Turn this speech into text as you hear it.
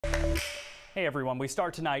Hey everyone, we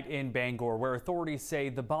start tonight in Bangor, where authorities say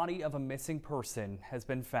the body of a missing person has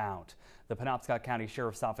been found. The Penobscot County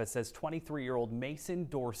Sheriff's Office says 23-year-old Mason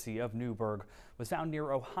Dorcy of Newburgh was found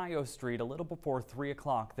near Ohio Street a little before 3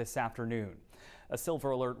 o'clock this afternoon. A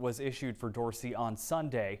silver alert was issued for Dorcy on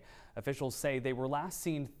Sunday. Officials say they were last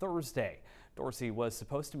seen Thursday. Dorcy was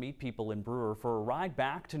supposed to meet people in Brewer for a ride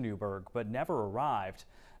back to Newburgh, but never arrived.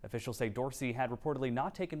 Officials say Dorcy had reportedly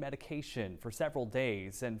not taken medication for several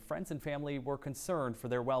days, and friends and family were concerned for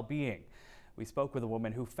their well-being. We spoke with a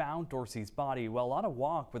woman who found Dorcy's body while on a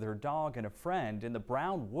walk with her dog and a friend in the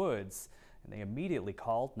Brown Woods, and they immediately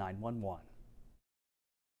called 911.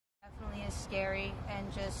 Definitely is scary,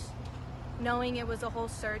 and just knowing it was a whole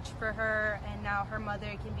search for her and now her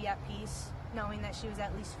mother can be at peace knowing that she was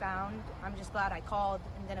at least found. I'm just glad I called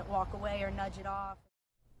and didn't walk away or nudge it off.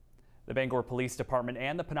 The Bangor Police Department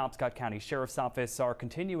and the Penobscot County Sheriff's Office are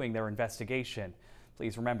continuing their investigation.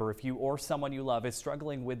 Please remember, if you or someone you love is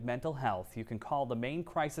struggling with mental health, you can call the main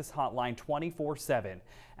crisis hotline 24/7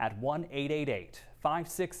 at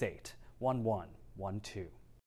 1-888-568-1112.